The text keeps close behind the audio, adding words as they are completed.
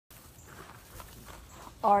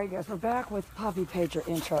Alright guys, we're back with Puppy Pager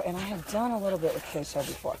intro, and I have done a little bit with Queso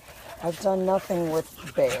before. I've done nothing with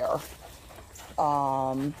Bear.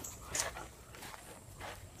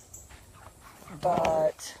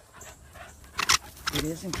 But it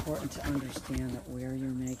is important to understand that where you're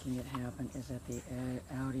making it happen is at the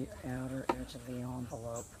outer edge of the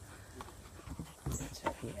envelope. It's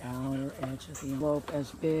at the outer edge of the envelope,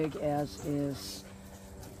 as big as is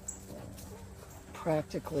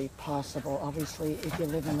practically possible. Obviously, if you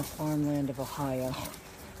live in the farmland of Ohio,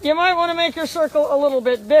 you might want to make your circle a little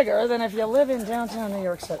bit bigger than if you live in downtown New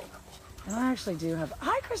York City. And I actually do have...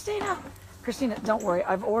 Hi, Christina! Christina, don't worry.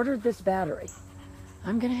 I've ordered this battery.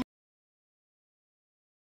 I'm going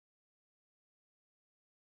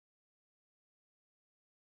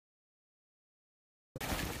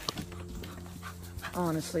to...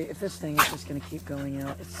 Honestly, if this thing is just going to keep going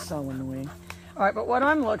out, it's so annoying. All right, but what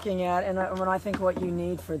I'm looking at, and when I think what you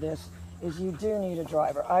need for this, is you do need a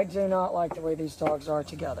driver. I do not like the way these dogs are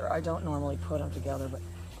together. I don't normally put them together, but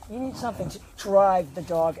you need something to drive the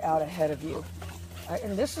dog out ahead of you.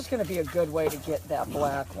 And this is going to be a good way to get that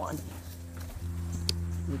black one,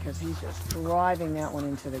 because he's just driving that one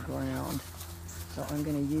into the ground. So I'm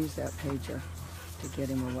going to use that pager to get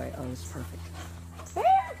him away. Oh, it's perfect.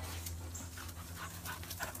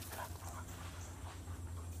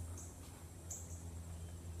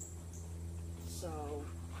 So,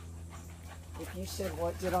 if you said,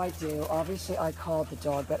 what did I do? Obviously, I called the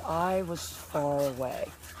dog, but I was far away.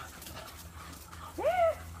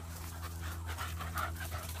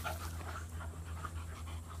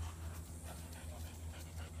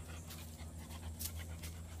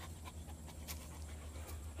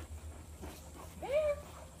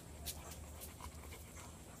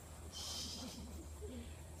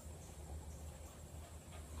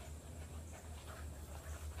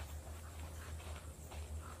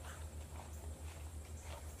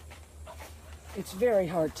 It's very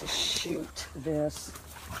hard to shoot this.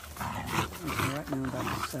 Okay, right now I'm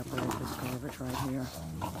about to separate this garbage right here.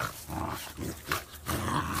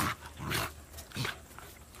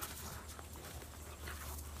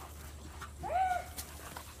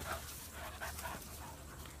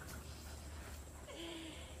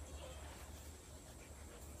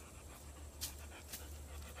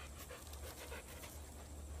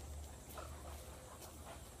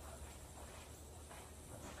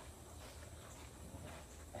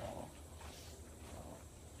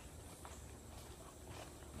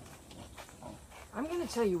 I'm going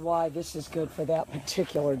to tell you why this is good for that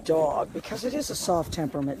particular dog, because it is a soft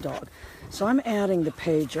temperament dog. So I'm adding the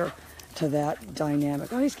pager to that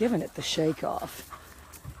dynamic. Oh, he's giving it the shake off.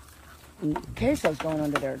 And Queso's going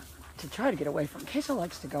under there to try to get away from him. Queso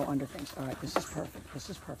likes to go under things. All right, this is perfect. This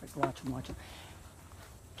is perfect. Watch him, watch him.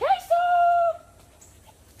 Queso!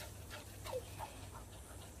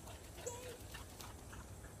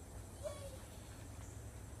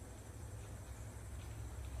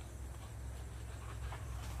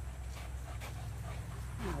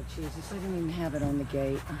 Jesus, I didn't even have it on the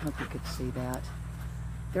gate. I hope you could see that.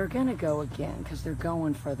 They're going to go again because they're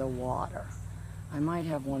going for the water. I might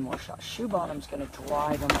have one more shot. Shoe Bottom's going to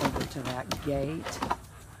drive them over to that gate.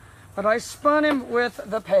 But I spun him with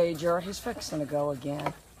the pager. He's fixing to go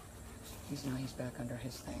again. He's back under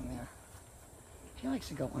his thing there. He likes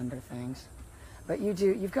to go under things. But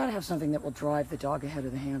you've got to have something that will drive the dog ahead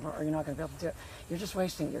of the handler, or you're not going to be able to do it. You're just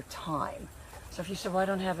wasting your time. So if you said, well, I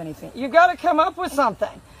don't have anything, you've got to come up with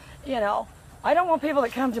something. You know, I don't want people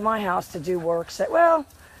that come to my house to do work say, well,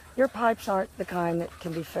 your pipes aren't the kind that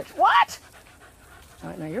can be fixed. What?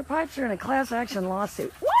 All right, now your pipes are in a class action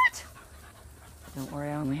lawsuit. What? Don't worry,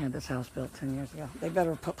 I only had this house built 10 years ago. They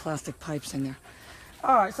better put plastic pipes in there.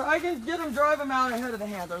 All right, so I can get them, drive them out ahead of the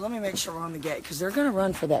handler. Let me make sure we're on the gate, because they're going to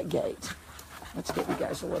run for that gate. Let's get you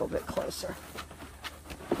guys a little bit closer.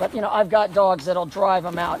 But, you know, I've got dogs that'll drive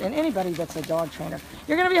them out. And anybody that's a dog trainer,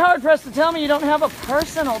 you're going to be hard-pressed to tell me you don't have a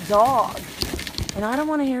personal dog. And I don't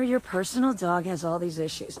want to hear your personal dog has all these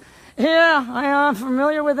issues. Yeah, I am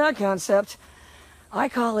familiar with that concept. I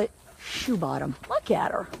call it Shoe Bottom. Look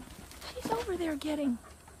at her. She's over there getting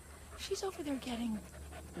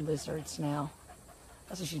lizards now.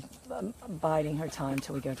 That's why she's biding her time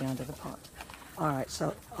till we go down to the pond. All right,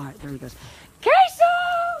 there he goes. Queso!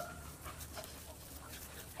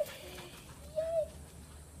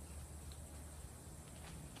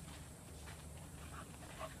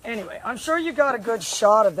 Anyway, I'm sure you got a good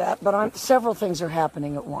shot of that, but several things are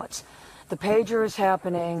happening at once. The pager is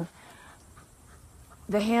happening.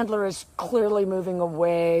 The handler is clearly moving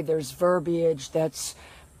away. There's verbiage that's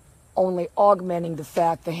only augmenting the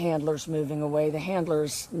fact the handler's moving away. The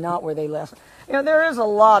handler's not where they left. You know, there is a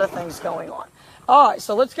lot of things going on. All right,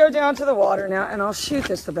 so let's go down to the water now, and I'll shoot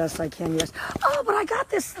this the best I can, yes. Oh, but I got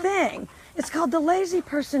this thing. It's called the lazy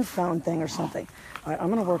person phone thing or something. All right, I'm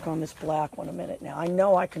going to work on this black one a minute now. I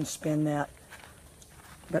know I can spin that,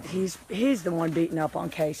 but he's the one beating up on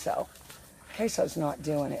Queso. Queso's not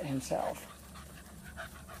doing it himself.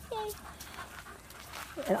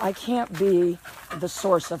 And I can't be the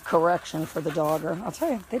source of correction for the dogger. I'll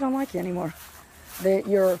tell you, they don't like you anymore.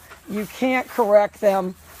 You can't correct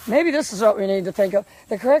them. Maybe this is what we need to think of.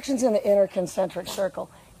 The correction's in the inner concentric circle.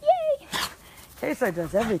 Yay! Queso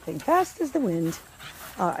does everything fast as the wind.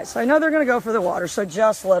 All right, so I know they're going to go for the water, so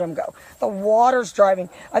just let them go. The water's driving.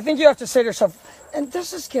 I think you have to say to yourself, and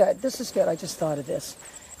this is good. This is good. I just thought of this.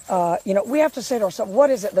 We have to say to ourselves, what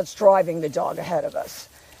is it that's driving the dog ahead of us?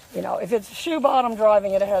 If it's shoe bottom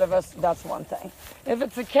driving it ahead of us, that's one thing. If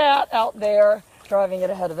it's a cat out there driving it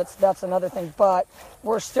ahead of us, that's another thing. But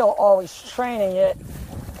we're still always training it.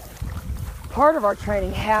 Part of our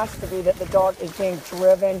training has to be that the dog is being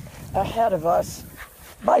driven ahead of us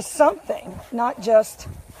by something, not just,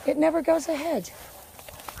 it never goes ahead.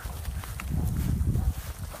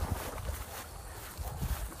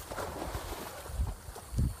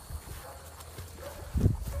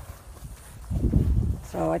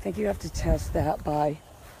 So I think you have to test that by,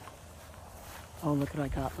 oh, look what I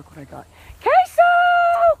got, look what I got. Queso!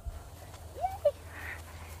 Yay!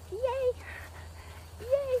 Yay!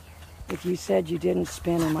 Yay! If you said you didn't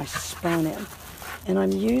spin him, I spun him. And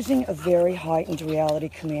I'm using a very heightened reality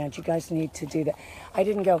command. You guys need to do that. I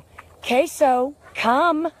didn't go, Queso,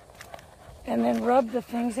 come, and then rub the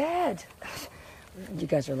thing's head. You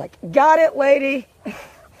guys are like, got it, lady.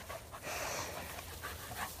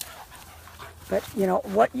 But,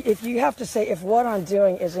 what if you have to say, if what I'm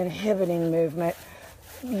doing is inhibiting movement,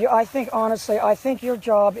 I think your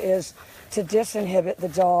job is to disinhibit the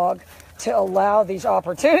dog, to allow these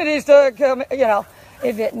opportunities to come,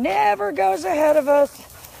 if it never goes ahead of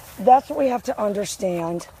us, that's what we have to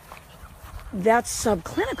understand. That's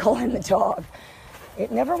subclinical in the dog.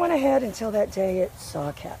 It never went ahead until that day it saw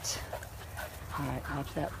a cat. All right,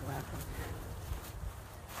 watch that black one.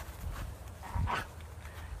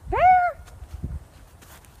 Bear!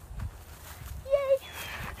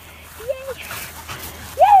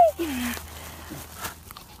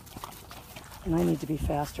 And I need to be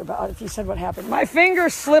faster. But if you said what happened, my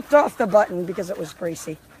finger slipped off the button because it was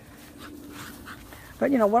greasy.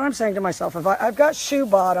 But what I'm saying to myself, if I've got shoe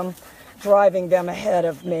bottom driving them ahead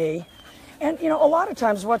of me, and a lot of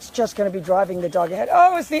times what's just going to be driving the dog ahead?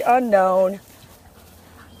 Oh, it's the unknown.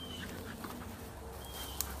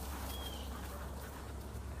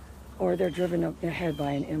 Or they're driven ahead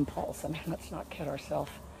by an impulse. I mean, let's not kid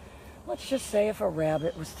ourselves. Let's just say if a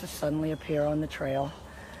rabbit was to suddenly appear on the trail,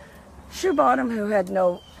 Shoe Bottom, who had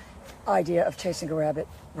no idea of chasing a rabbit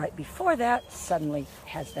right before that, suddenly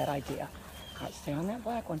has that idea. All right, stay on that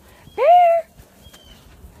black one. Bear!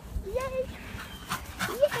 Yay!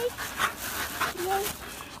 Yay! Yay!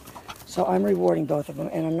 So I'm rewarding both of them,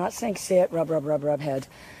 and I'm not saying sit, rub, rub, rub, rub head.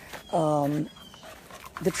 The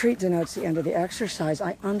treat denotes the end of the exercise.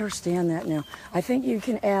 I understand that now. I think you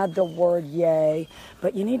can add the word yay,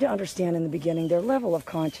 but you need to understand in the beginning their level of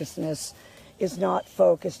consciousness is not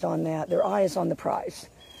focused on that. Their eye is on the prize.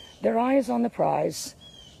 Their eye is on the prize.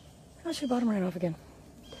 Oh, Shoe Bottom ran off again.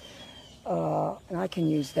 And I can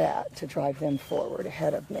use that to drive them forward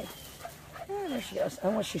ahead of me. Oh, there she goes.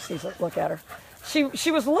 And when she sees it, look at her.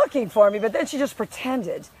 She was looking for me, but then she just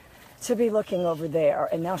pretended to be looking over there.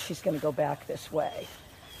 And now she's going to go back this way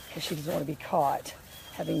because she doesn't want to be caught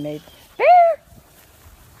having made... Bear!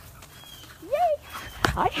 Yay!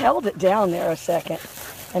 I held it down there a second.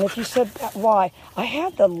 And if you said why, I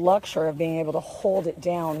had the luxury of being able to hold it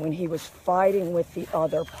down when he was fighting with the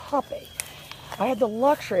other puppy. I had the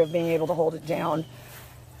luxury of being able to hold it down.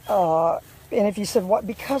 And if you said what,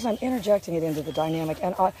 because I'm interjecting it into the dynamic,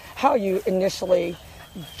 and how you initially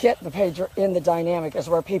get the pager in the dynamic is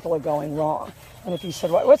where people are going wrong. And if you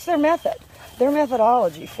said what's their method? Their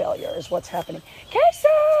methodology failure is what's happening. Queso!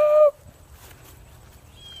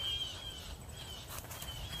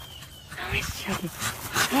 Oh, he's chugging.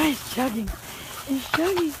 Oh, he's chugging. He's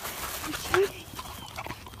chugging. He's chugging.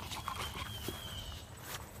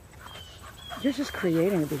 You're just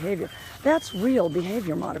creating a behavior. That's real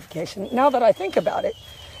behavior modification. Now that I think about it,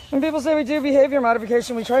 when people say we do behavior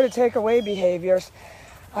modification, we try to take away behaviors.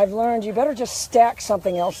 I've learned you better just stack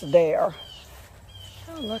something else there.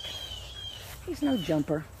 Oh, look. He's no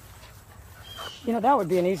jumper. That would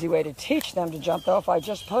be an easy way to teach them to jump, though, if I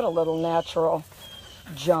just put a little natural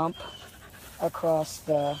jump across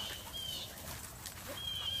the,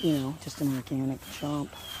 just an organic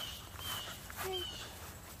jump.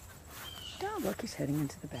 Oh, look, he's heading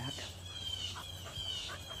into the back.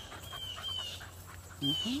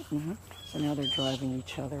 So now they're driving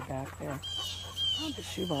each other back there. Oh, the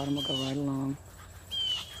shoe bottom will go right along.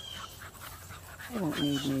 They won't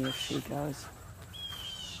need me if she goes.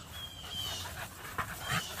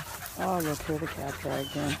 Oh, look, here the cat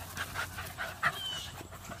dragged in.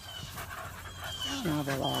 Now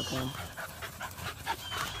they'll all go.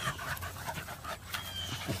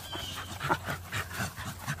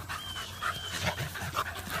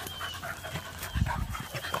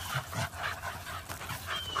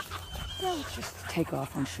 Yeah, let's just take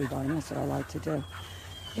off on shoe bottom. That's what I like to do.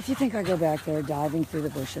 If you think I go back there diving through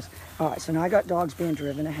the bushes. All right, so now I got dogs being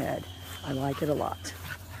driven ahead. I like it a lot.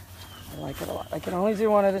 I like it a lot. I can only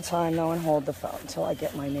do one at a time though and hold the phone until I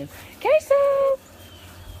get my new queso.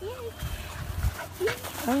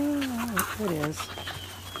 Oh, it is.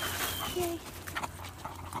 Yay.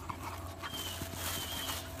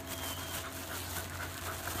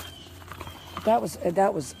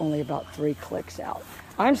 That was only about 3 clicks out.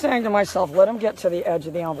 I'm saying to myself, let him get to the edge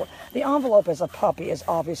of the envelope. The envelope as a puppy is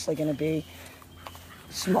obviously going to be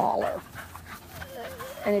smaller.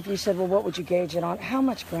 And if you said, well, what would you gauge it on? How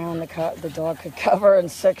much ground the dog could cover in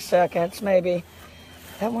 6 seconds, maybe.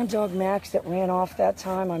 That one dog, Max, that ran off that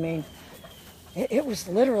time, I mean, it was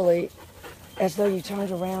literally as though you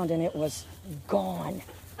turned around and it was gone.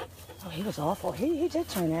 Oh, he was awful. He did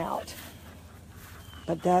turn out.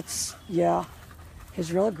 But that's, yeah,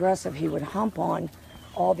 he's real aggressive. He would hump on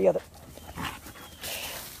all the other.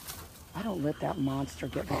 I don't let that monster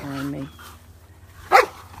get behind me. All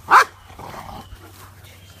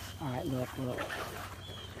right, look.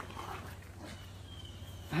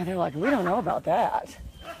 Oh, they're like, we don't know about that.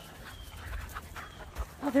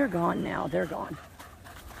 Oh, they're gone now. They're gone.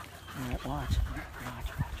 All right, watch.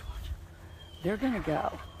 They're going to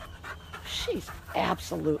go. She's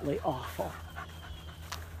absolutely awful.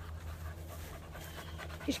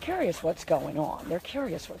 He's curious what's going on. They're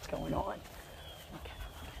curious what's going on. Okay.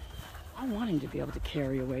 I want him to be able to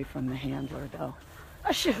carry away from the handler, though.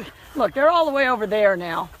 Oh, shoot. Look, they're all the way over there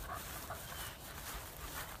now.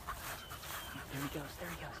 There he goes.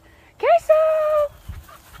 Queso!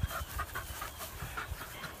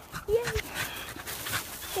 Yay.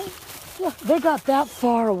 Yay. Look, they got that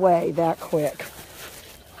far away that quick.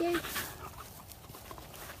 Yay.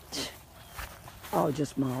 Oh,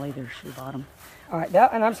 just Molly, their shoe bottom. All right,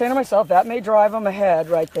 and I'm saying to myself, that may drive them ahead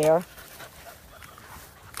right there.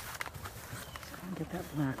 Get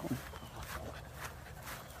that black one.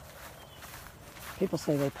 People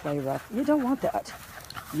say they play rough. You don't want that.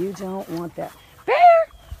 You don't want that. Bear!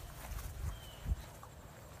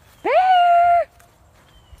 Bear!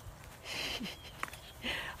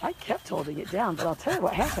 I kept holding it down, but I'll tell you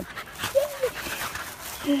what happened.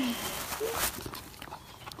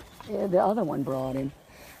 Yeah, the other one brought him.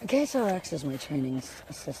 Queso Rex is my training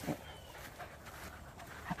assistant.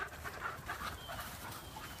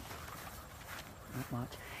 Watch.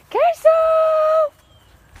 Queso!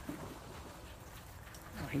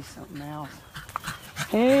 Oh, he's something else.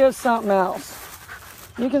 He is something else.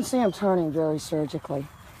 You can see him turning very surgically.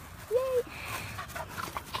 Yay!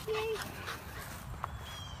 Yay!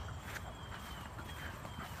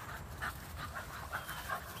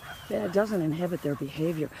 Yeah, it doesn't inhibit their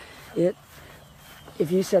behavior.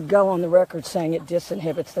 If you said go on the record saying it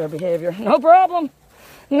disinhibits their behavior, no problem.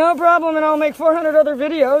 No problem, and I'll make 400 other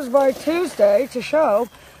videos by Tuesday to show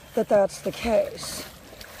that that's the case.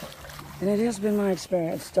 And it has been my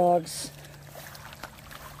experience. Dogs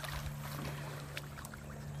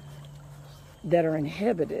that are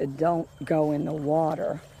inhibited don't go in the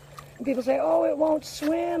water. And people say, oh, it won't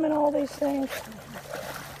swim and all these things.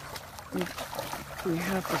 You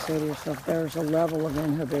have to say to yourself, there's a level of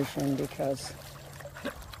inhibition because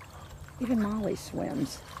even Molly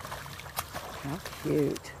swims. How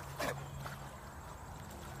cute.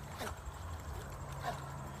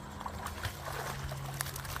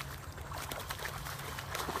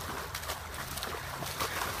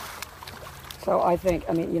 So I think,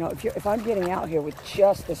 I mean, you know, if I'm getting out here with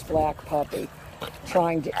just this black puppy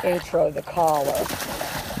trying to intro the collar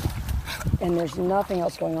and there's nothing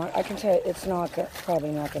else going on, I can tell you it's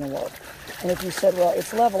probably not going to work. And if you said, well,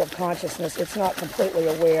 it's level of consciousness, it's not completely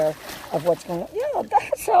aware of what's going on. Yeah,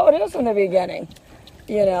 that's how it is in the beginning,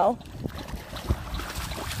 you know.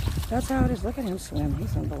 That's how it is. Look at him swim.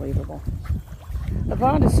 He's unbelievable. The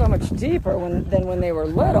pond is so much deeper than when they were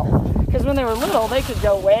little. Because when they were little, they could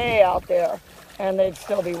go way out there and they'd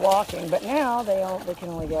still be walking. But now they can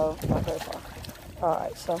only go not very far. All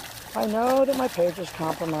right, so I know that my page is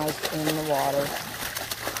compromised in the water.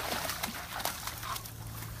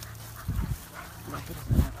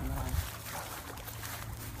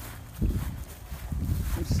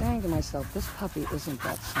 I'm saying to myself, this puppy isn't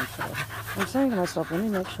that sensitive. I'm saying to myself, let me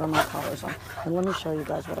make sure my collar's on. And let me show you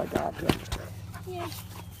guys what I got here. Yeah.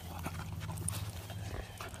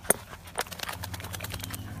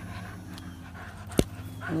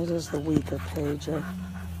 And it is the weaker page. I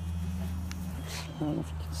don't know if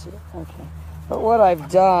you can see it. Okay. But what I've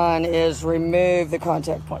done is remove the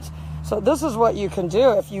contact points. So this is what you can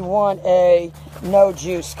do if you want a no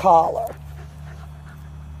juice collar.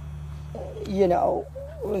 You know,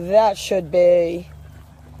 that should be,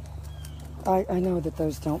 I know that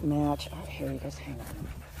those don't match. Oh, here you guys, hang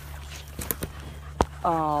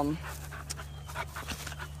on.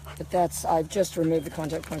 But that's, I've just removed the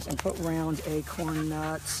contact points and put round acorn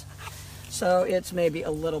nuts. So it's maybe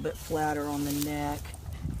a little bit flatter on the neck.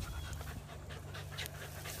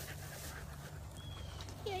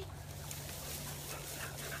 Yay.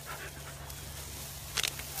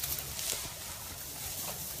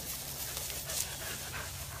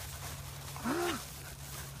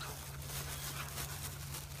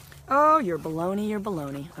 Oh, you're baloney, you're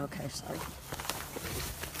baloney. Okay, sorry.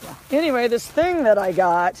 Yeah. Anyway, this thing that I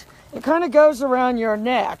got, it kind of goes around your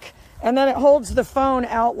neck, and then it holds the phone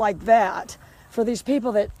out like that. For these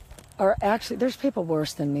people that are actually, there's people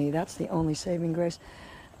worse than me. That's the only saving grace.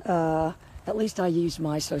 At least I use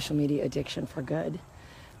my social media addiction for good.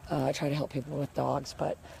 I try to help people with dogs,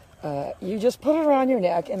 but you just put it around your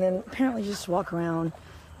neck, and then apparently you just walk around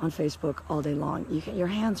on Facebook all day long. Your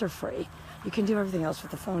hands are free. You can do everything else, but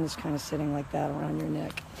the phone is kind of sitting like that around your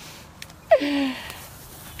neck.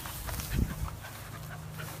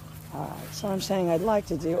 All right, so I'm saying I'd like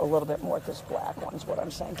to do a little bit more with this black one is what I'm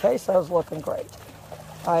saying. Queso's looking great.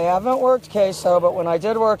 I haven't worked Queso, but when I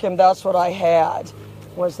did work him, that's what I had,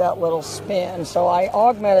 was that little spin. So I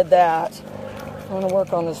augmented that. I'm going to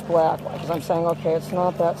work on this black one because I'm saying, okay, it's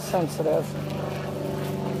not that sensitive.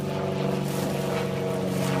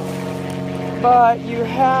 But you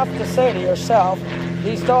have to say to yourself,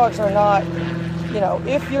 these dogs are not, you know,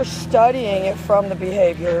 if you're studying it from the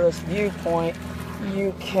behaviorist viewpoint,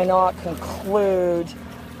 you cannot conclude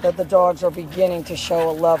that the dogs are beginning to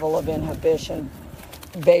show a level of inhibition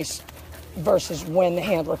based versus when the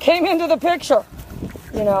handler came into the picture,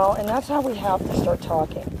 you know, and that's how we have to start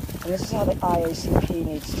talking. And this is how the IACP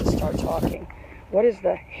needs to start talking. What is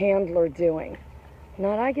the handler doing?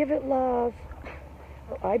 Not I give it love,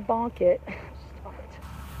 or I bonk it. Stop it.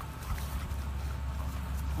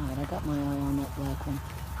 All right, I got my eye on that black one.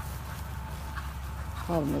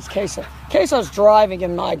 Problem is Queso. Queso's driving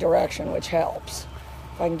in my direction, which helps.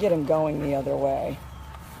 If I can get him going the other way.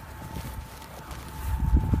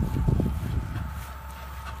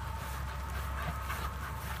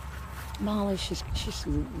 Molly, she's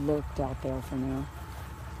lurked out there for now.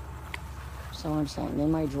 So I'm saying they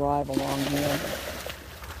might drive along here.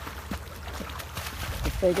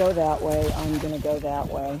 If they go that way, I'm going to go that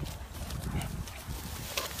way.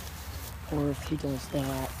 Or if he does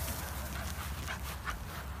that.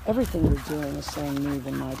 Everything you're doing is saying move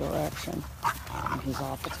in my direction. And he's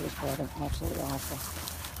awful to his brother. Absolutely awful.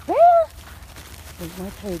 There! There's my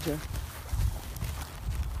pager.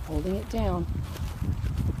 Holding it down.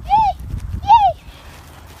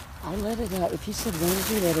 I let it out. If he said, when did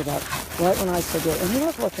you let it out? Right when I said it. And he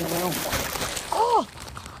was looking around for it. Oh!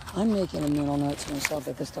 I'm making a mental note to myself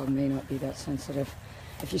that this dog may not be that sensitive.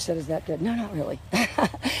 If you said, is that good? No, not really. Not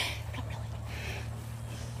really.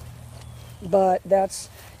 But that's,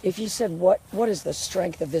 if you said, what is the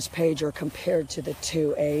strength of this pager compared to the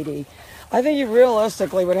 280? I think you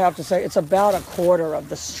realistically would have to say it's about a quarter of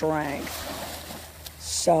the strength.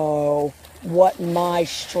 So what my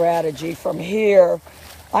strategy from here,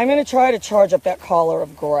 I'm going to try to charge up that collar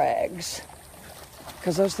of Greg's,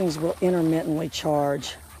 because those things will intermittently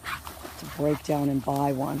charge to break down and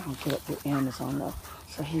buy one. I'll get it through Amazon though,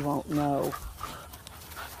 so he won't know.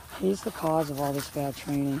 He's the cause of all this bad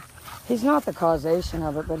training. He's not the causation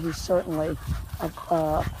of it, but he's certainly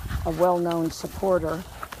a well-known supporter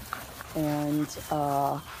and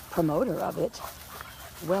promoter of it.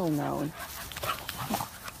 Well-known.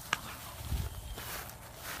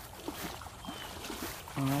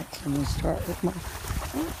 All right, so I'm going to start with my,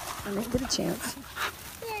 oh, I didn't get a chance.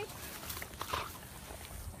 Yay.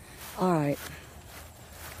 All right,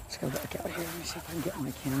 let's go back out here. Let me see if I can get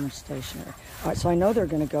my camera stationary. All right, so I know they're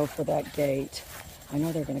going to go for that gate. I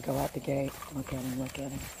know they're going to go out the gate. Look at him, look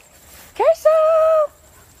at him. Queso!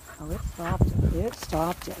 Oh, it stopped him. It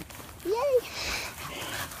stopped him. Yay.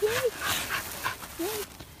 Yay. Yay.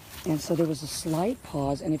 And so there was a slight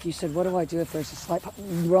pause, and if you said, what do I do if there's a slight pause?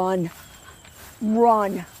 Run.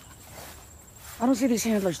 Run. I don't see these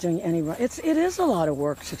handlers doing any run. It is a lot of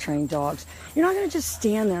work to train dogs. You're not going to just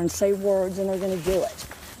stand there and say words and they're going to do it.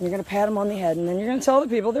 And you're going to pat them on the head and then you're going to tell the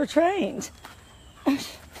people they're trained.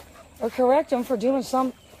 Or correct them for doing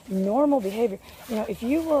some normal behavior. You know, if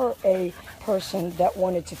you were a person that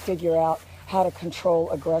wanted to figure out how to control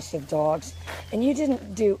aggressive dogs and you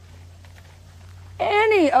didn't do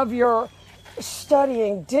any of your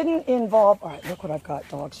studying, didn't involve, all right, look what I've got,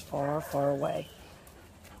 dogs far, far away.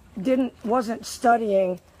 Wasn't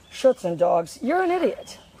studying Schutzhund dogs, you're an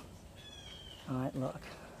idiot. All right, look.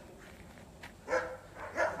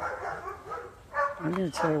 I'm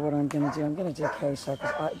going to tell you what I'm going to do. I'm going to do Queso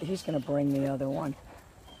because he's going to bring the other one.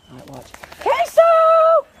 All right, watch. Queso!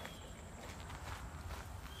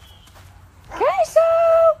 Queso!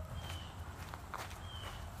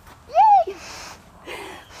 Yay!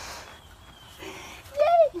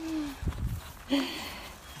 Yay!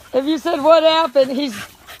 If you said what happened, he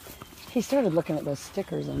started looking at those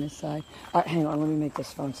stickers on his side. All right, hang on, let me make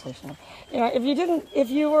this phone stationary. You know, if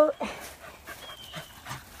you were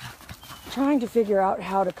trying to figure out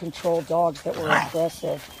how to control dogs that were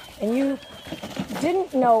aggressive, and you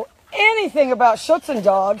didn't know anything about Schutzhund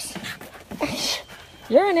dogs,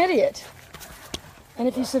 you're an idiot. And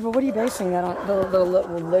if you said, well, what are you basing that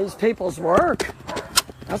on? These people's work.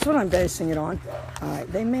 That's what I'm basing it on. All right,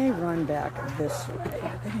 they may run back this way.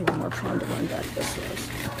 They may be more prone to run back this way.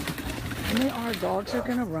 And they are. Dogs are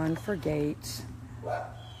going to run for gates.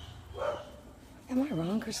 Am I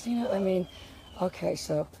wrong, Christina? I mean, okay,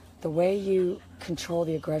 so the way you control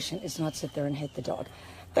the aggression is not sit there and hit the dog.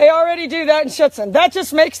 They already do that in Schutzhund. That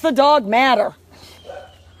just makes the dog madder.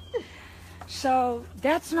 So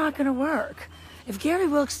that's not going to work. If Gary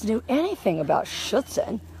Wilkes knew anything about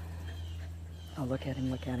Schutzhund, oh, look at him,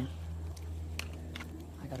 look at him.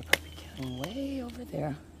 I got to put the kennel way over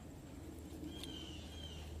there.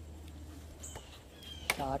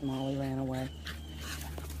 God, Molly ran away.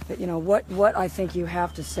 But you know, what I think you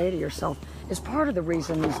have to say to yourself is part of the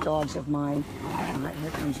reason these dogs of mine, all right,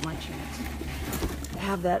 here comes my chance,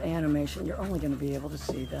 have that animation. You're only going to be able to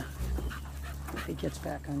see if he gets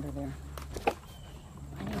back under there.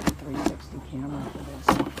 I need a 360 camera for this.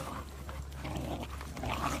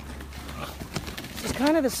 It's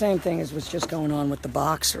kind of the same thing as what's just going on with the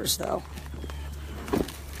boxers, though.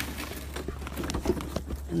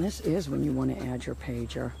 And this is when you want to add your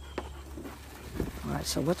pager. All right,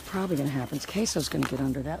 so what's probably going to happen is Queso's going to get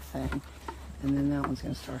under that thing, and then that one's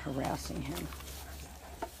going to start harassing him.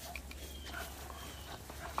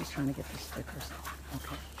 He's trying to get the stickers off.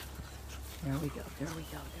 Okay. There we go, there we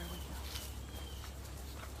go, there we go.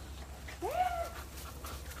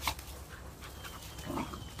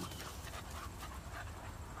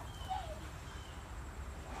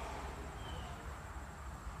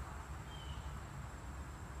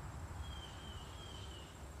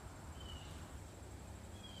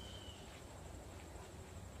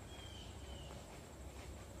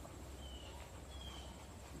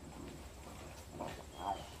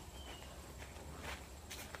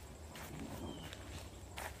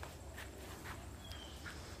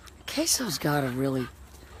 Queso's got a really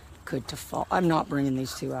good default. I'm not bringing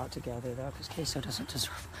these two out together though, because Queso doesn't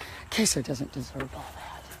deserve all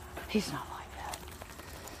that. He's not like that.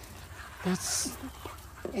 That's,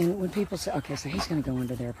 and when people say, okay, so he's going to go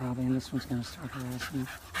into there probably, and this one's going to start harassing him.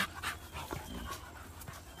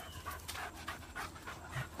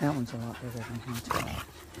 That one's a lot bigger than him too.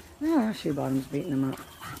 Yeah, Shoe Bottom's beating him up.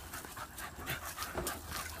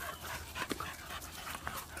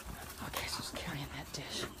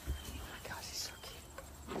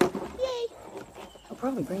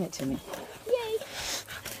 Probably bring it to me. Yay!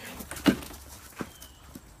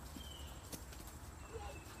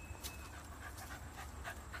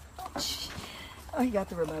 Oh, you got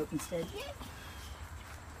the remote instead.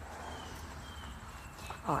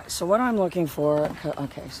 All right, so what I'm looking for,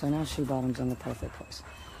 okay, so now Shoe Bottom's in the perfect place.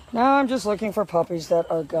 Now I'm just looking for puppies that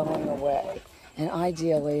are going away. And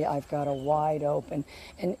ideally, I've got a wide open.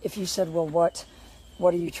 And if you said, well, what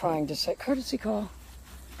are you trying to say? Courtesy call.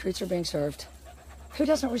 Treats are being served. Who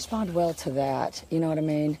doesn't respond well to that? You know what I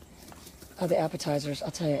mean? Oh, the appetizers. I'll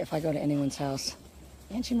tell you, if I go to anyone's house,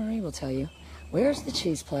 Angie Marie will tell you, where's the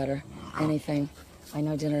cheese platter? Anything. I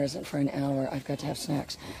know dinner isn't for an hour. I've got to have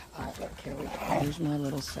snacks. All right, look, here we go. Here's my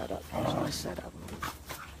little setup. Here's my setup.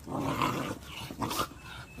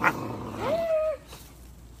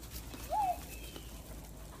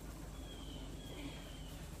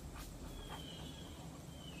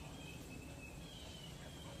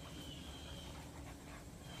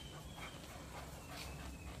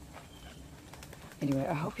 Anyway,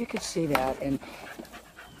 I hope you could see that. And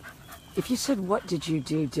if you said, what did you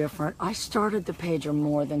do different? I started the pager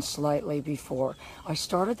more than slightly before. I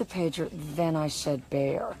started the pager, then I said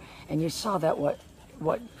bear. And you saw that what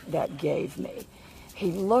that gave me.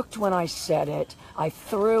 He looked when I said it. I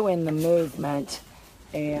threw in the movement,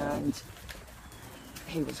 and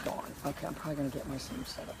he was gone. Okay, I'm probably going to get my same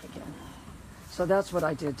setup again. So that's what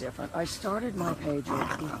I did different. I started my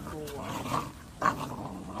pager before.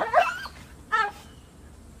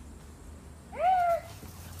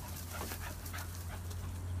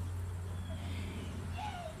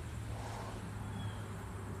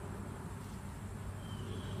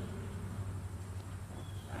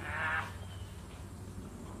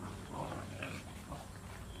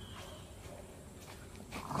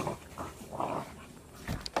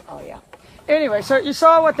 Anyway, so you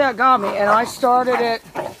saw what that got me, and I started it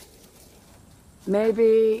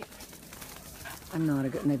maybe, I'm not a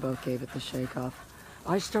good, and they both gave it the shake off.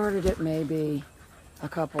 I started it maybe a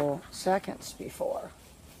couple seconds before.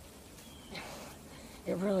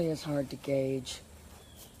 It really is hard to gauge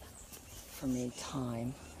for me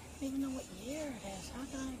time. I don't even know what year it is. How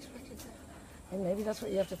can I expect it to? And maybe that's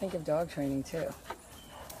what you have to think of dog training too.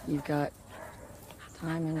 You've got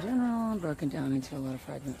time in general broken down into a lot of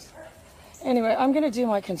fragments. Anyway, I'm going to do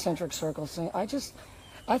my concentric circles thing. I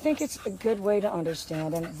think it's a good way to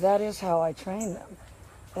understand, and that is how I train them.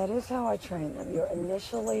 That is how I train them. You're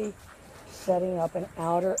initially setting up an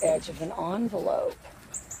outer edge of an envelope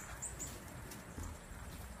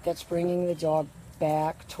that's bringing the dog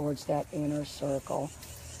back towards that inner circle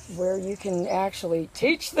where you can actually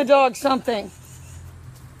teach the dog something.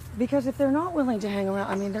 Because if they're not willing to hang around,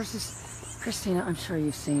 I mean, there's this, Christina, I'm sure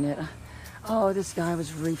you've seen it. Oh, this guy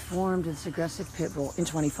was reformed, this aggressive pit bull, in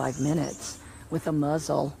 25 minutes with a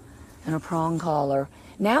muzzle and a prong collar.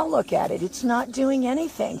 Now look at it. It's not doing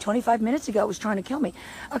anything. 25 minutes ago, it was trying to kill me.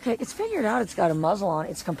 Okay, it's figured out it's got a muzzle on.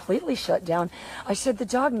 It's completely shut down. I said the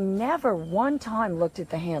dog never one time looked at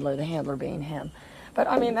the handler being him. But,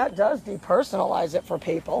 I mean, that does depersonalize it for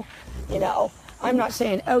people, you know. I'm not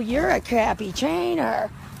saying, oh, you're a crappy trainer.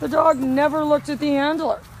 The dog never looked at the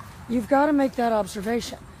handler. You've got to make that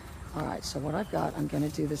observation. All right, so what I've got, I'm going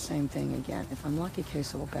to do the same thing again. If I'm lucky,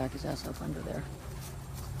 Queso will back his ass up under there.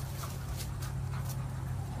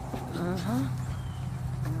 Uh-huh.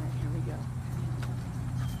 All right, here we go.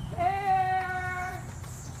 There!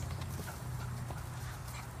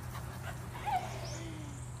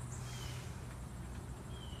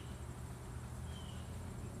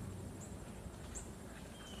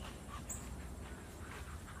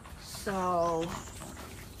 So...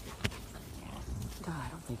 I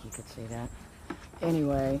don't think you could see that.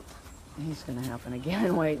 Anyway, he's going to happen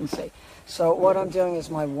again. Wait and see. So what I'm doing is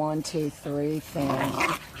my 1, 2, 3 thing.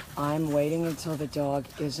 I'm waiting until the dog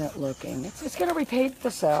isn't looking. It's going to repeat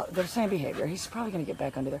the same behavior. He's probably going to get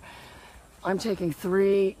back under there. I'm taking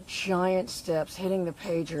 3 giant steps, hitting the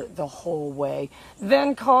pager the whole way,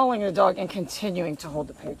 then calling the dog and continuing to hold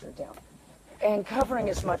the pager down and covering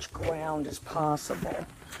as much ground as possible.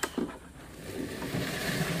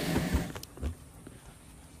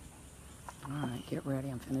 All right, get ready.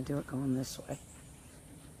 I'm going to do it going this way.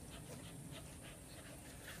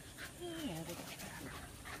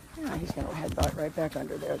 Yeah, he's going to headbutt right back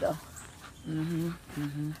under there, though. Hang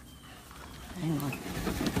on.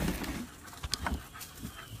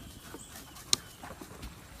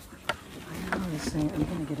 I know this thing. I'm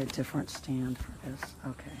going to get a different stand for this.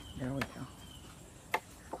 Okay, there we go.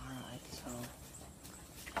 All right, so...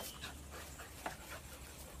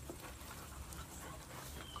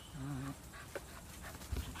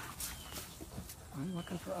 I'm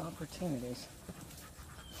looking for opportunities.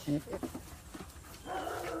 And if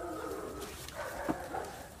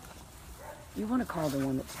you want to call the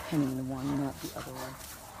one that's pinning the one, not the other one.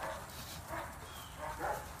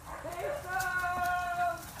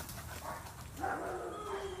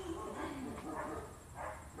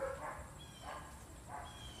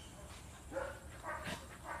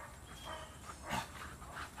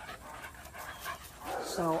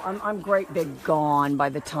 So I'm great big gone by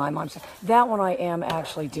the time that one I am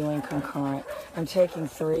actually doing concurrent. I'm taking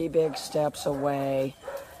 3 big steps away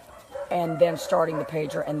and then starting the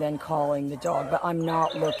pager and then calling the dog. But I'm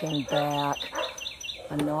not looking back.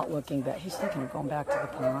 I'm not looking back. He's thinking of going back to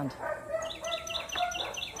the pond.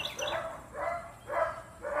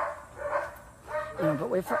 You know,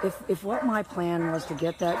 but if what my plan was to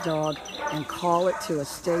get that dog and call it to a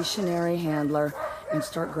stationary handler and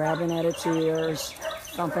start grabbing at its ears,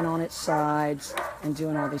 thumping on its sides, and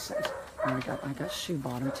doing all these things. Oh, I got Shoe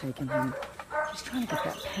Bottom taking him. He's trying to get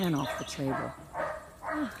that pen off the table.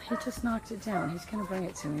 Oh, he just knocked it down. He's going to bring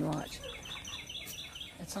it to me, watch.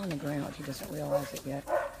 It's on the ground. He doesn't realize it yet.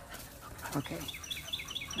 Okay.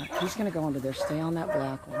 All right, he's going to go under there. Stay on that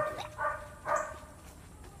black one.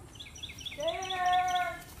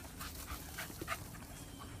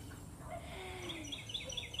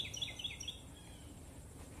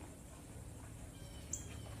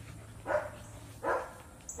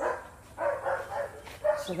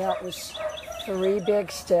 So that was 3 big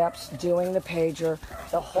steps, doing the pager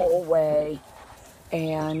the whole way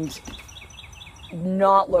and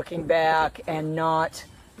not looking back and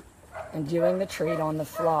doing the treat on the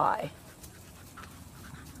fly.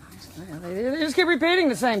 They just keep repeating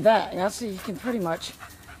the same thing. That's, you can pretty much,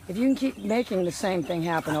 if you can keep making the same thing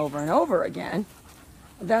happen over and over again,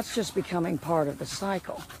 that's just becoming part of the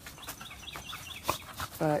cycle.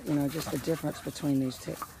 But, you know, just the difference between these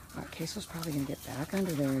two. All right, Queso's probably going to get back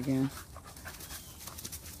under there again.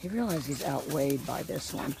 He realized he's outweighed by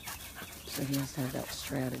this one. So he has to have that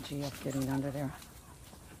strategy of getting under there.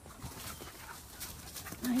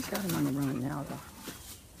 Oh, he's got him on the run now, though.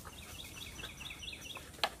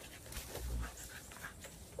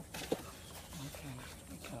 Okay,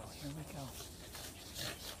 here we go, here we go.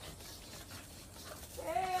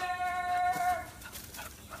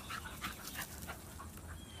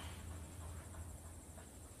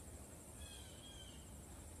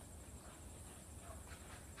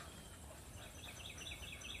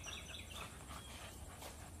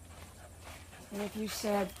 And if you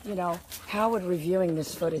said, you know, how would reviewing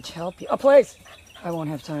this footage help you? Oh, please! I won't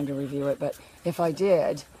have time to review it, but if I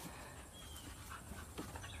did,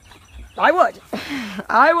 I would.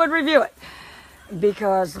 I would review it.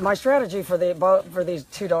 Because my strategy for these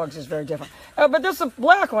 2 dogs is very different. But this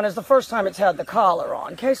black one is the first time it's had the collar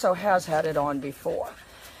on. Queso has had it on before.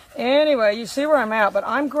 Anyway, you see where I'm at, but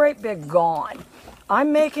I'm great big gone.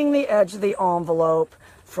 I'm making the edge of the envelope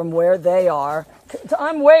from where they are.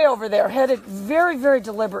 I'm way over there, headed very, very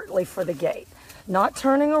deliberately for the gate. Not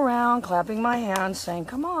turning around, clapping my hands, saying,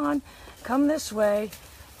 come on, come this way.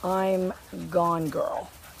 I'm gone, girl.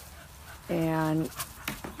 And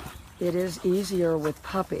it is easier with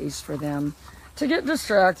puppies for them to get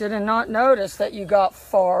distracted and not notice that you got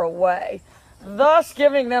far away, thus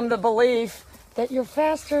giving them the belief that you're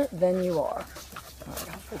faster than you are. All right,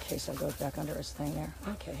 hopefully Queso goes back under his thing there.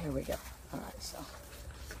 Okay, here we go. All right, so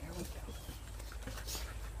here we go.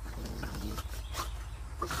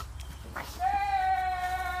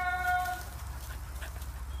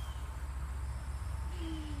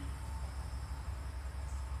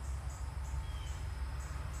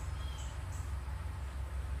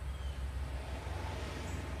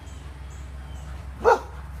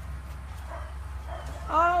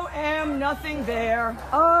 Nothing there.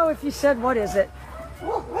 Oh, if you said, what is it?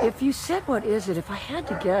 If you said, what is it? If I had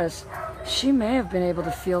to guess, she may have been able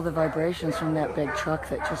to feel the vibrations from that big truck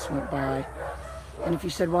that just went by. And if you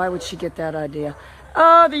said, why would she get that idea?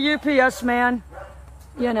 Oh, the UPS man.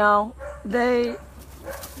 You know, the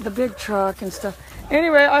big truck and stuff.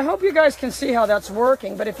 Anyway, I hope you guys can see how that's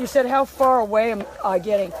working. But if you said, how far away am I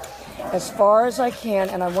getting? As far as I can.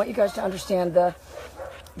 And I want you guys to understand the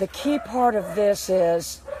key part of this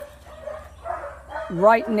is,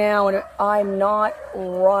 right now, and I'm not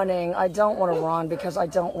running. I don't want to run because I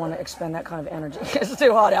don't want to expend that kind of energy. It's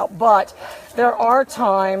too hot out. But there are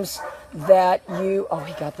times that you... Oh,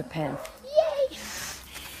 he got the pen. Yay!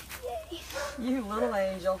 Yay! You little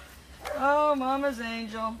angel. Oh, Mama's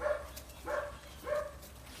angel.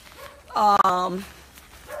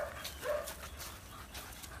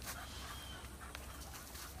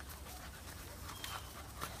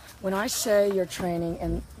 When I say you're training,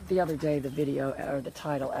 and the other day the video or the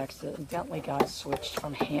title accidentally got switched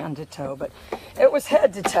from hand to toe, but it was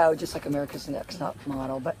head to toe, just like America's Next Top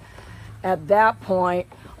Model. But at that point,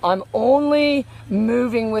 I'm only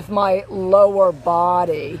moving with my lower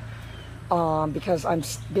body because I'm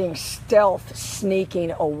being stealth,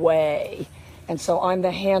 sneaking away, and so I'm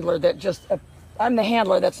the handler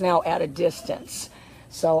that's now at a distance.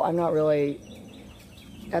 So I'm not really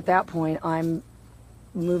at that point. I'm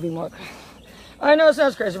moving more. I know it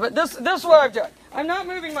sounds crazy, but this is what I'm doing. I'm not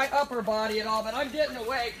moving my upper body at all, but I'm getting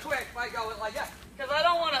away quick by going like that. Because I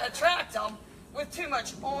don't want to attract them with too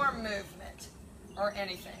much arm movement or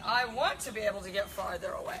anything. I want to be able to get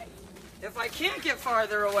farther away. If I can't get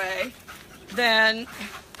farther away, then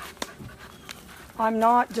I'm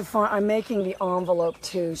making the envelope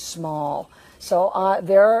too small. So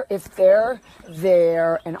if they're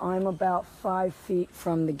there and I'm about 5 feet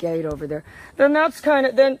from the gate over there, then that's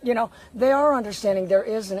you know, they are understanding there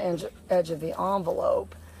is an edge of the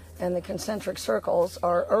envelope and the concentric circles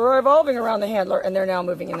are revolving around the handler and they're now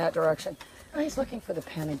moving in that direction. Oh, he's looking for the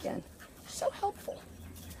pen again. So helpful.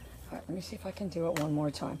 All right, let me see if I can do it one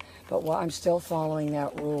more time. But while I'm still following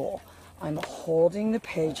that rule, I'm holding the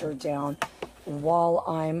pager down while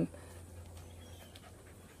I'm,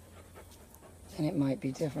 and it might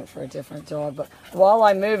be different for a different dog, but while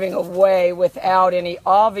I'm moving away without any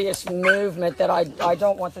obvious movement that I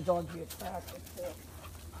don't want the dog to be attracted to.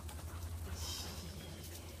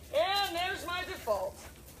 And there's my default.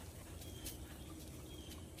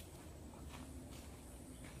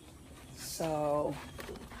 So,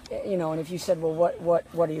 you know, and if you said, well,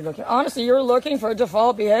 what are you looking? Honestly, you're looking for a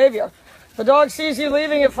default behavior. The dog sees you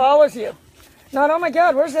leaving, it follows you. Not, oh my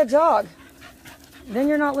God, where's that dog? Then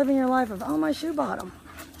you're not living your life of, oh, my shoe bottom.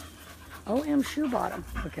 O.M. shoe bottom.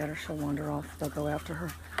 Look at her, she'll wander off. They'll go after her.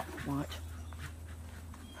 Watch.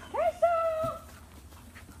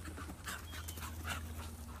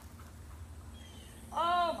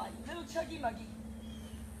 Oh, my little chuggy muggy.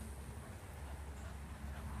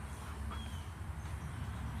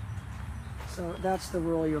 So that's the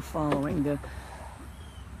rule you're following.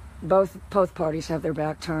 Both parties have their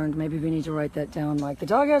back turned. Maybe we need to write that down. Like, the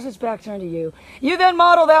dog has its back turned to you. You then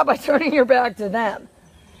model that by turning your back to them.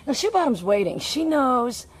 Now, Shoe Bottom's waiting. She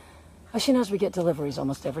knows we get deliveries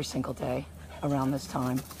almost every single day around this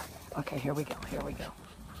time. Okay, here we go.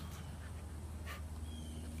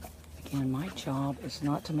 Again, my job is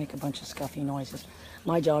not to make a bunch of scuffy noises.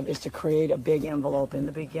 My job is to create a big envelope in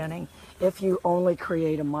the beginning. If you only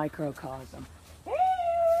create a microcosm.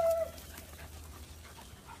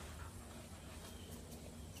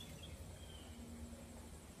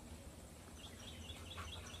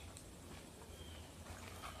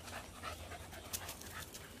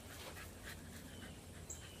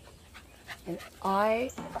 And I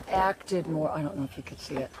acted more, I don't know if you could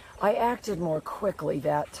see it, I acted more quickly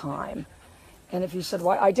that time. And if you said,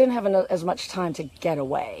 why, I didn't have as much time to get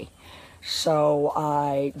away. So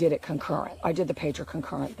I did it concurrent. I did the pager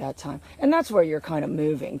concurrent that time. And that's where you're kind of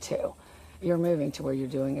moving to. You're moving to where you're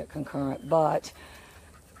doing it concurrent. But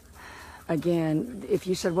again, if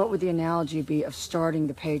you said, what would the analogy be of starting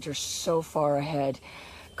the pager so far ahead?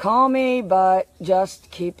 Call me, but just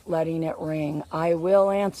keep letting it ring. I will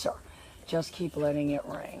answer. Just keep letting it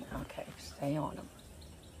ring. Okay, stay on them.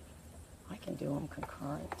 I can do them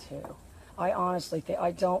concurrent too. I honestly think,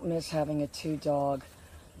 I don't miss having a 2-dog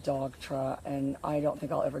trot, and I don't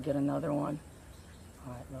think I'll ever get another one.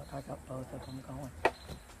 All right, look, I got both of them going.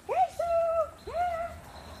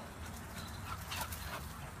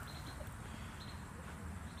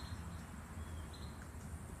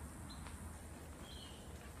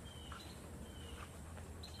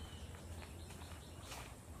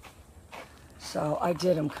 So I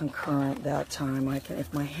did them concurrent that time. I can,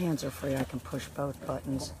 if my hands are free, I can push both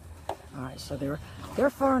buttons. All right, so they're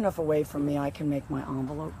far enough away from me, I can make my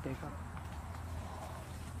envelope bigger.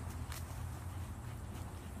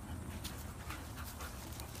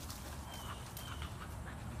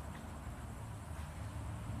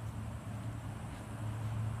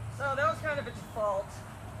 So that was kind of a default.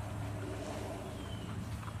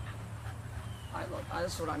 All right, look,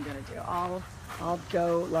 this is what I'm gonna do. I'll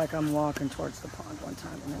go like I'm walking towards the pond one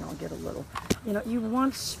time, and then I'll get a little, you know, you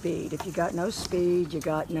want speed. If you got no speed, you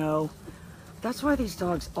got no, that's why these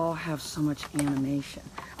dogs all have so much animation.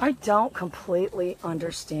 I don't completely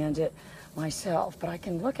understand it myself, but I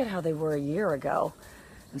can look at how they were a year ago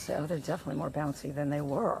and say, oh, they're definitely more bouncy than they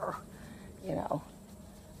were. You know,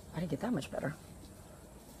 I didn't get that much better.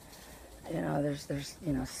 You know, there's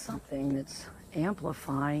you know, something that's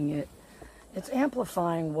amplifying it. It's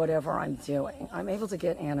amplifying whatever I'm doing. I'm able to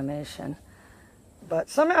get animation, but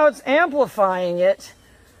somehow it's amplifying it.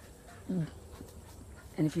 And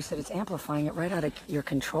if you said it's amplifying it right out of your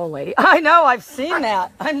control, lady. I know, I've seen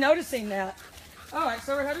that. I'm noticing that. All right,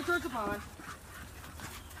 so we're headed towards the pond.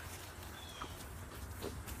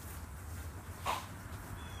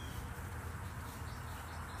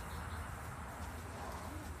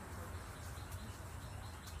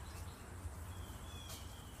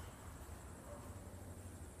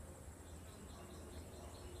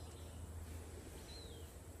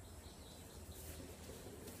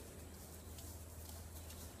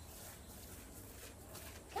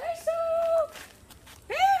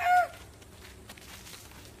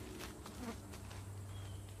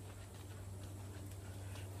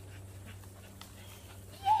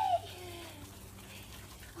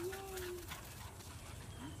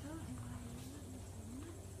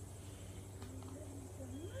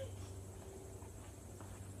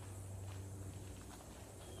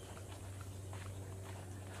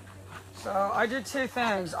 So I did two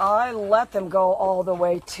things. I let them go all the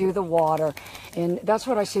way to the water, and that's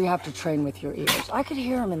what I say you have to train with your ears. I could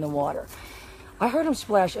hear them in the water. I heard them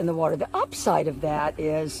splash in the water. The upside of that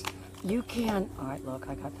is you can, all right, look,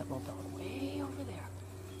 I got that little dog way over there.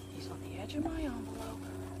 He's on the edge of my envelope.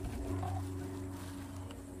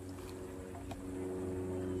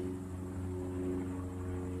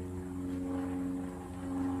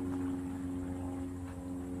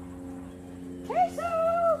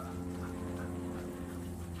 Queso!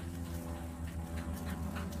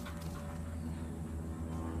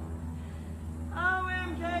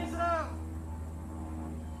 O.M. Queso!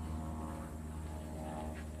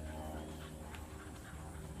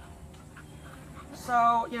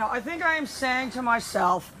 So, I think I am saying to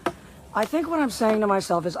myself, I think what I'm saying to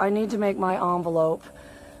myself is I need to make my envelope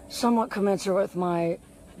somewhat commensurate with my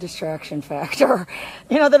distraction factor.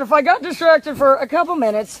 That if I got distracted for a couple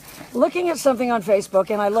minutes looking at something on Facebook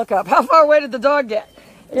and I look up, how far away did the dog get?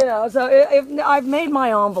 So if I've made my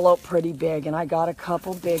envelope pretty big, and I got a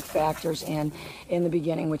couple big factors in the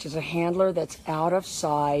beginning, which is a handler that's out of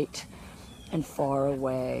sight and far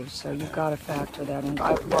away. So you've got to factor that in.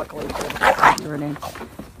 I luckily could factor it in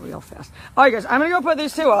real fast. All right, guys, I'm going to go put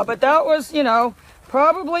these two up, but that was,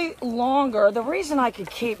 probably longer. The reason I could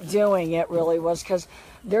keep doing it really was because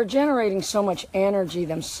they're generating so much energy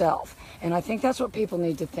themselves. And I think that's what people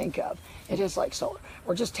need to think of. It is like solar.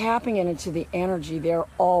 We're just tapping into the energy they're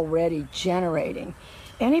already generating.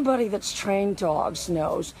 Anybody that's trained dogs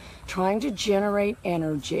knows trying to generate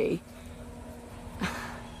energy.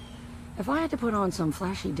 If I had to put on some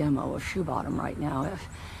flashy demo of Shoe Bottom right now, if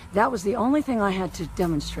that was the only thing I had to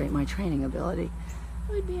demonstrate my training ability,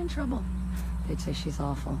 we'd be in trouble. They'd say she's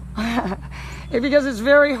awful. Because it's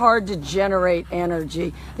very hard to generate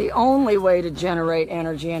energy. The only way to generate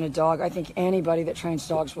energy in a dog, I think anybody that trains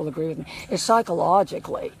dogs will agree with me, is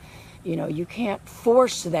psychologically. You can't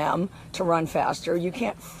force them to run faster. You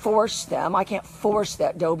can't force them. I can't force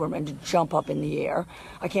that Doberman to jump up in the air.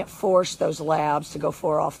 I can't force those labs to go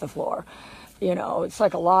 4 off the floor.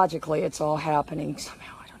 Psychologically, it's all happening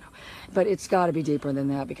somehow. I don't know. But it's got to be deeper than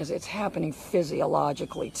that, because it's happening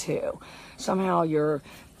physiologically too. Somehow you're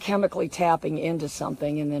chemically tapping into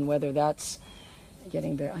something, and then whether that's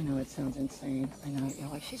getting there. I know it sounds insane. I know, you're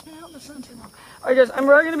like, she's been out in the sun too long. All right, guys, I'm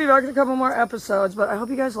really going to be back in a couple more episodes, but I hope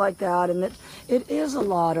you guys like that, and that it is a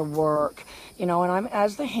lot of work, and I'm,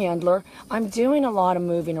 as the handler, I'm doing a lot of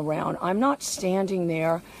moving around. I'm not standing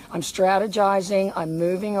there. I'm strategizing. I'm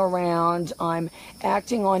moving around. I'm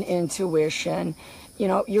acting on intuition.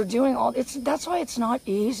 You're doing all, that's why it's not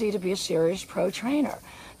easy to be a serious pro trainer.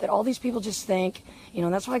 That all these people just think,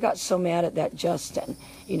 that's why I got so mad at that Justin,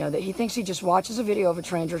 that he thinks he just watches a video of a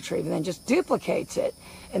trained retrieve and then just duplicates it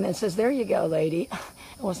and then says, there you go, lady.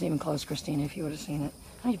 It wasn't even close, Christina, if you would have seen it.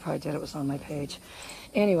 You probably did. It was on my page.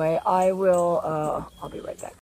 Anyway, I'll be right back.